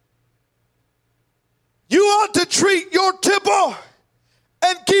 You ought to treat your temple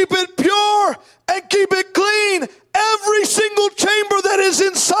and keep it pure and keep it clean. Every single chamber that is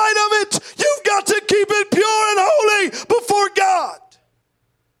inside of it, you've got to keep it pure and holy before God.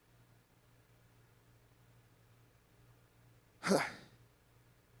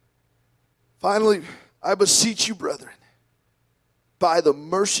 Finally, I beseech you, brethren, by the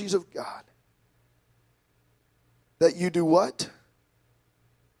mercies of God, that you do what?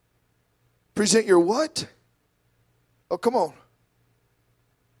 Present your what? Oh, come on.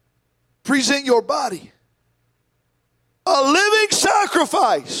 Present your body a living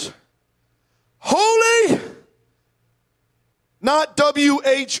sacrifice, holy, not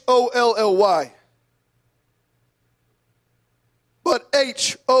WHOLLY, but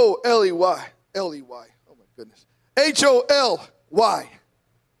HOLEY. L-E-Y. Oh my goodness. HOLY.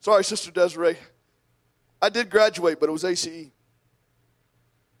 Sorry, Sister Desiree. I did graduate, but it was ACE.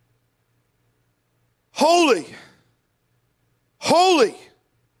 Holy. Holy.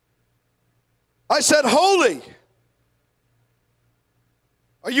 I said holy.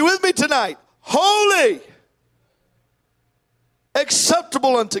 Are you with me tonight? Holy.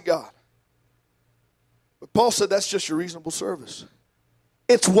 Acceptable unto God. But Paul said that's just your reasonable service.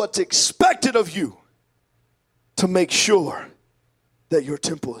 It's what's expected of you to make sure that your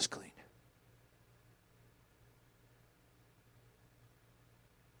temple is clean.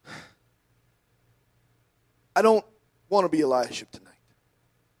 I don't want to be Eliashib tonight.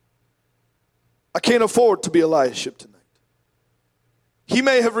 I can't afford to be Eliashib tonight. He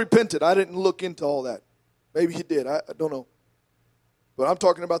may have repented. I didn't look into all that. Maybe he did. I don't know. But I'm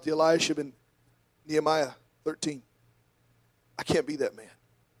talking about the Eliashib in Nehemiah 13. I can't be that man.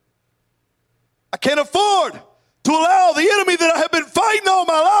 I can't afford to allow the enemy that I have been fighting all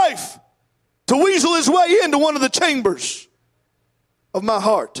my life to weasel his way into one of the chambers of my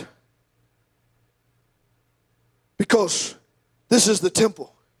heart. Because this is the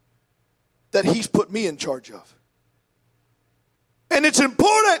temple that he's put me in charge of. And it's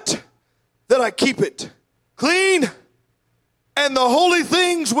important that I keep it clean and the holy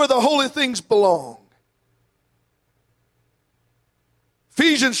things where the holy things belong.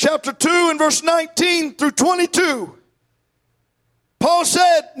 Ephesians chapter 2 and verse 19 through 22. Paul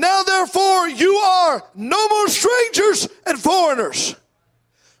said, now therefore you are no more strangers and foreigners,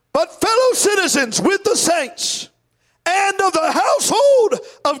 but fellow citizens with the saints and of the household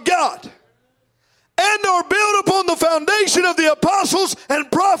of God, and are built upon the foundation of the apostles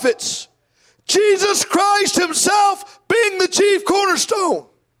and prophets, Jesus Christ himself being the chief cornerstone.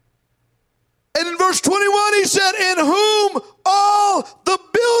 And in verse 21 he said, in whom all the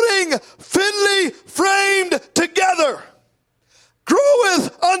building fitly framed together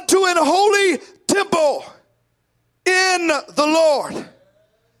groweth unto an holy temple in the Lord.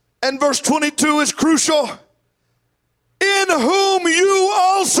 And verse 22 is crucial. In whom you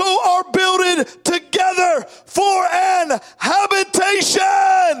also are builded together for an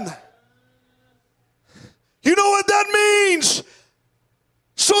habitation. You know what that means?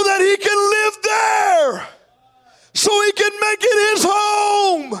 So that he can live there. So he can make it his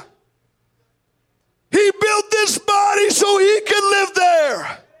home. He built this body so he can live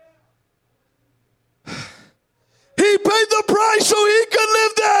there. He paid the price so he can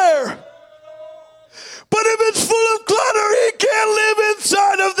live there. But if it's full of clutter, he can't live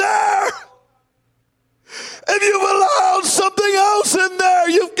inside of there. If you've allowed something else in there,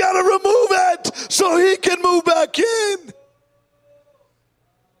 you've got to remove it so he can move back in.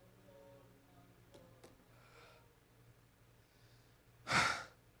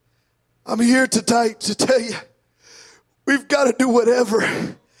 I'm here tonight to tell you, we've got to do whatever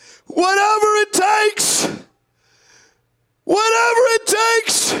it takes,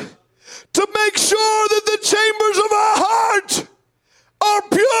 to make sure that the chambers of our heart are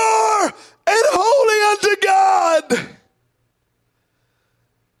pure and holy unto God.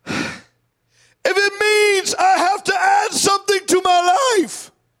 If it means I have to add something to my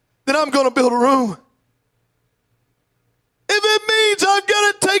life, then I'm going to build a room. If it means I've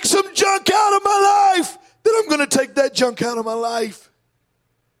got to take some junk out of my life, then I'm going to take that junk out of my life.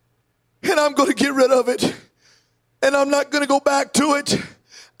 And I'm going to get rid of it. And I'm not going to go back to it.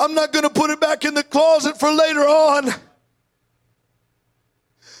 I'm not going to put it back in the closet for later on.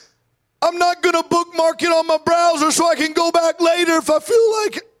 I'm not going to bookmark it on my browser so I can go back later if I feel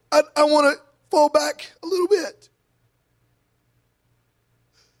like I want to fall back a little bit.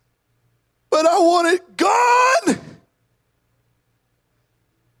 But I want it gone.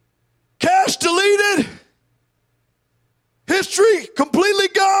 Cache deleted. History completely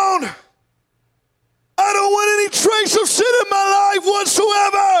gone. I don't want any trace of sin in my life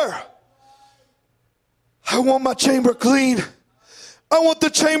whatsoever. I want my chamber clean. I want the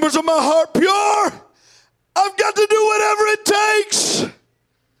chambers of my heart pure. I've got to do whatever it takes.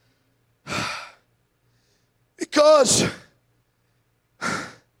 Because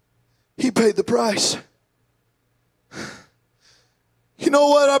he paid the price. You know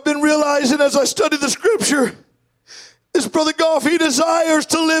what I've been realizing as I study the scripture is Brother Goff, he desires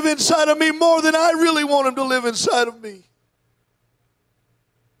to live inside of me more than I really want him to live inside of me.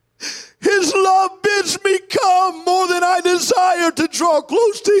 His love bids me come more than I desire to draw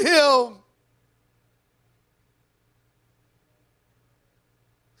close to him.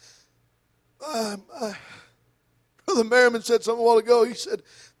 Brother Merriman said something a while ago. He said,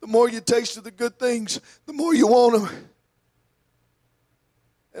 the more you taste of the good things, the more you want them.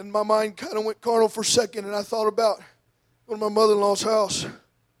 And my mind kind of went carnal for a second, and I thought about going to my mother-in-law's house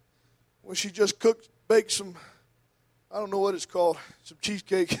when she just baked some, I don't know what it's called, some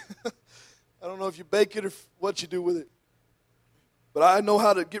cheesecake. I don't know if you bake it or what you do with it. But I know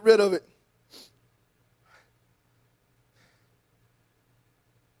how to get rid of it.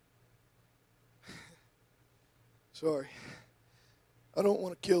 Sorry. I don't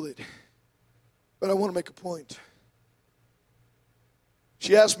want to kill it, but I want to make a point.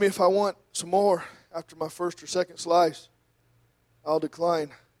 She asked me if I want some more after my first or second slice. I'll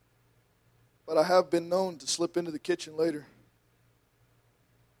decline. But I have been known to slip into the kitchen later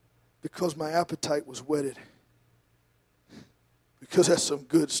because my appetite was whetted. Because that's some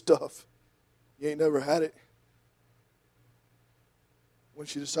good stuff. You ain't never had it. When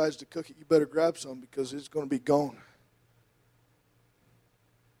she decides to cook it, you better grab some because it's going to be gone.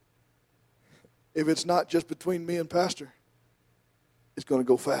 If it's not just between me and Pastor, it's going to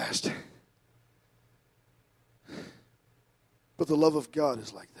go fast. But the love of God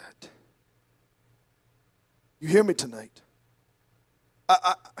is like that. You hear me tonight?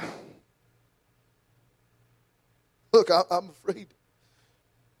 Look, I'm afraid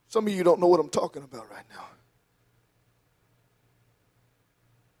some of you don't know what I'm talking about right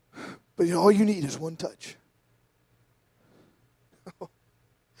now. But you know, all you need is one touch.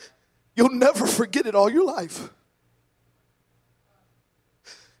 You'll never forget it all your life.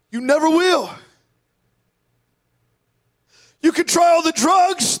 You never will. You can try all the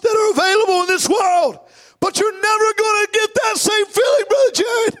drugs that are available in this world, but you're never going to get that same feeling, Brother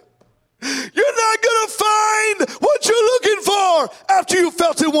Jared. You're not going to find what you're looking for after you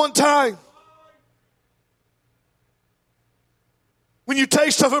felt it one time. When you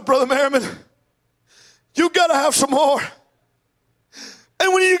taste of it, Brother Merriman, you got to have some more.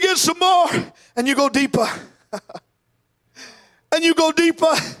 And when you get some more, and you go deeper, and you go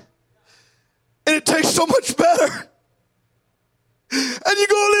deeper, and it tastes so much better. And you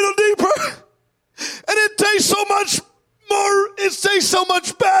go a little deeper, and it tastes so much more, it tastes so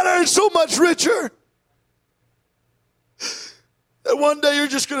much better and so much richer. That one day you're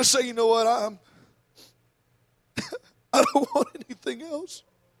just going to say, you know what, I don't want anything else.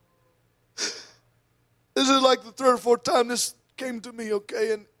 This is like the third or fourth time this came to me,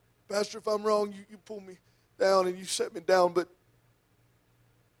 okay? And Pastor, if I'm wrong, you pull me down and you set me down, but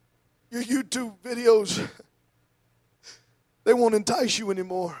your YouTube videos, they won't entice you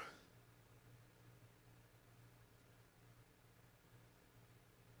anymore.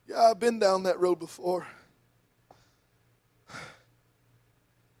 Yeah, I've been down that road before.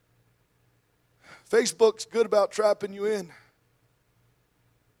 Facebook's good about trapping you in.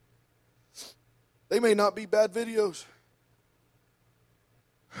 They may not be bad videos,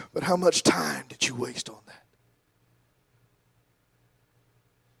 but how much time did you waste on that?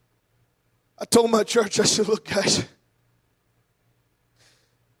 I told my church, I said, look, guys,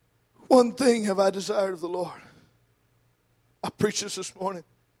 one thing have I desired of the Lord. I preached this morning.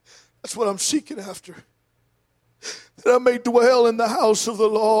 That's what I'm seeking after. That I may dwell in the house of the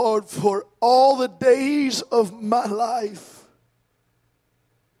Lord for all the days of my life.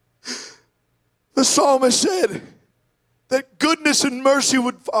 The psalmist said that goodness and mercy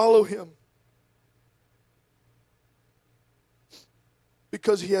would follow him.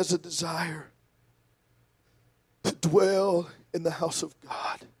 Because he has a desire to dwell in the house of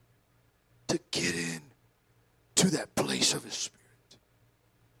God. To get in to that place of his Spirit.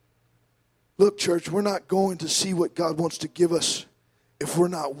 Look, church, we're not going to see what God wants to give us if we're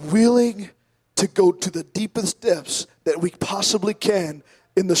not willing to go to the deepest depths that we possibly can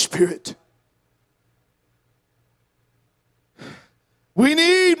in the Spirit. We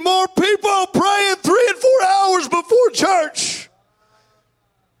need more people praying 3 and 4 hours before church.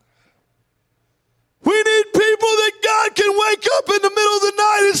 We need people that God can wake up in the middle of the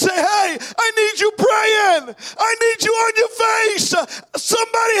night and say, hey, I need you praying. I need you on your face.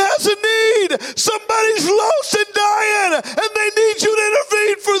 Somebody has a need. Somebody's lost and dying, and they need you to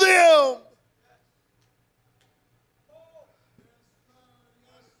intervene for them.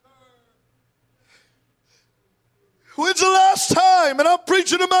 When's the last time? And I'm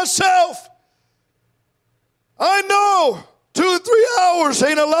preaching to myself. I know 2 or 3 hours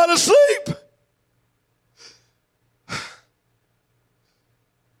ain't a lot of sleep.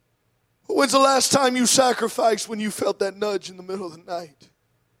 When's the last time you sacrificed when you felt that nudge in the middle of the night?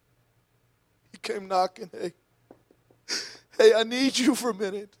 He came knocking. Hey, I need you for a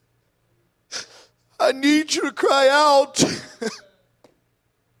minute. I need you to cry out.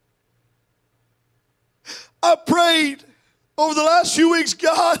 I prayed over the last few weeks,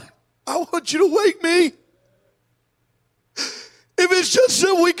 God, I want you to wake me. If it's just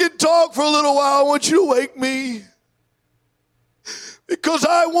so we can talk for a little while, I want you to wake me. Because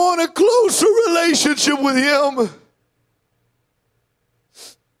I want a closer relationship with Him.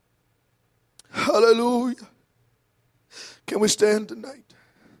 Hallelujah. Can we stand tonight?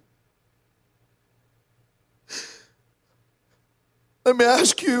 Let me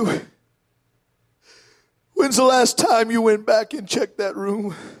ask you, when's the last time you went back and checked that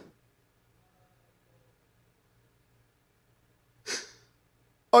room?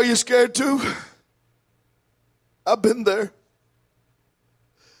 Are you scared too? I've been there.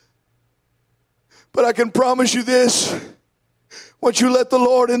 But I can promise you this. Once you let the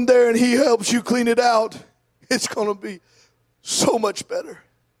Lord in there and He helps you clean it out, it's going to be so much better.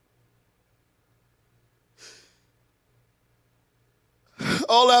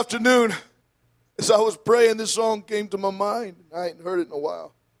 All afternoon, as I was praying, this song came to my mind. I hadn't heard it in a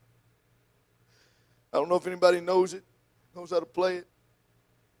while. I don't know if anybody knows it, knows how to play it.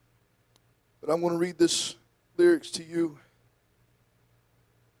 But I'm going to read this lyrics to you.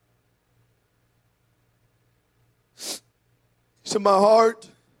 He said, my heart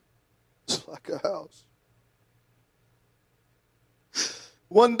is like a house.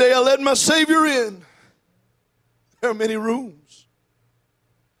 One day I let my Savior in. There are many rooms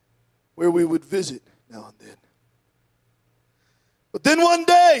where we would visit now and then. But then one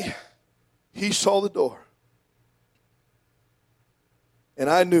day, He saw the door. And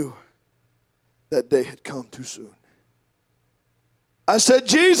I knew that day had come too soon. I said,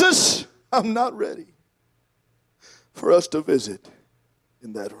 Jesus, I'm not ready for us to visit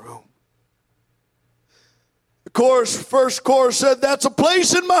in that room. The first chorus said, that's a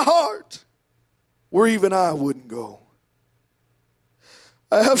place in my heart where even I wouldn't go.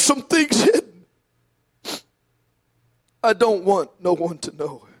 I have some things hidden. I don't want no one to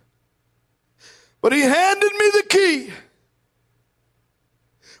know. But He handed me the key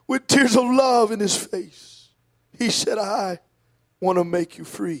with tears of love in His face. He said, I want to make you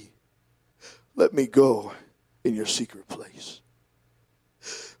free. Let me go in your secret place.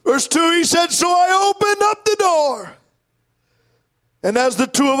 Verse 2, He said, so I opened up the door. And as the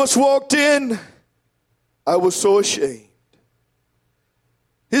two of us walked in, I was so ashamed.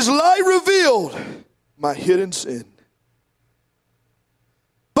 His light revealed my hidden sin.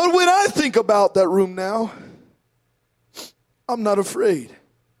 But when I think about that room now, I'm not afraid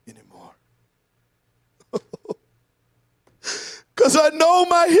anymore. Because I know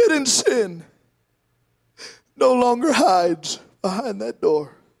my hidden sin no longer hides behind that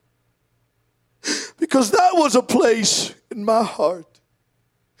door. Because that was a place in my heart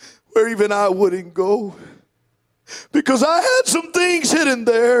where even I wouldn't go. Because I had some things hidden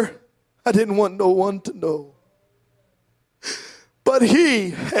there I didn't want no one to know. But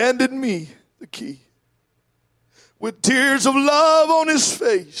He handed me the key with tears of love on His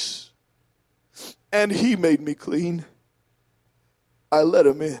face. And He made me clean. I let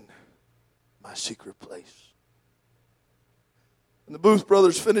Him in my secret place. And the Booth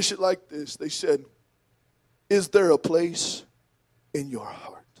brothers finished it like this. They said, is there a place in your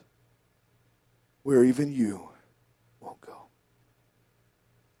heart where even you won't go?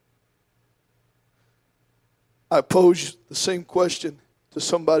 I pose the same question to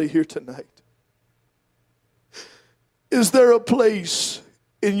somebody here tonight. Is there a place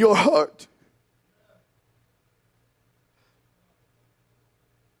in your heart?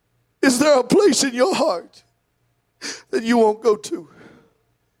 Is there a place in your heart that you won't go to?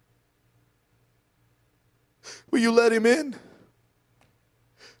 Will you let Him in?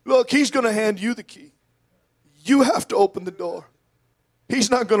 Look, He's going to hand you the key. You have to open the door.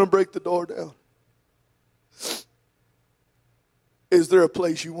 He's not going to break the door down. Is there a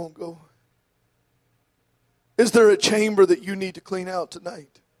place you won't go? Is there a chamber that you need to clean out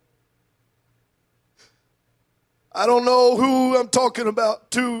tonight? I don't know who I'm talking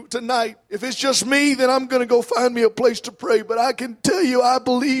about to tonight. If it's just me, then I'm going to go find me a place to pray. But I can tell you, I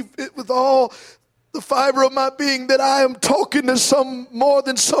believe it with all the fiber of my being that I am talking to some more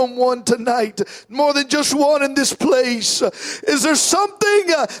than someone tonight, more than just one in this place. Is there something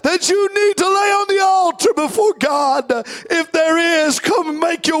that you need to lay on the altar before God? If there is, come and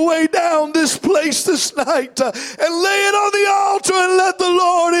make your way down this place this night and lay it on the altar and let the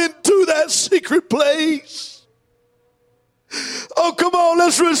Lord into that secret place. Oh, come on,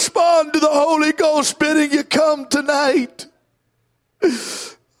 let's respond to the Holy Ghost bidding you come tonight.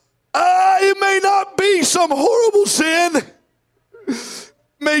 It may not be some horrible sin. It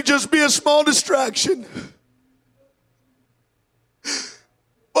may just be a small distraction.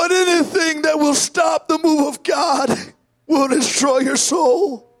 But anything that will stop the move of God will destroy your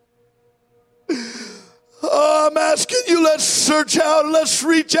soul. I'm asking you, let's search out, let's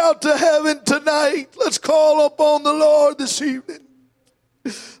reach out to heaven tonight. Let's call upon the Lord this evening.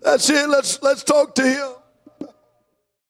 That's it. Let's talk to him.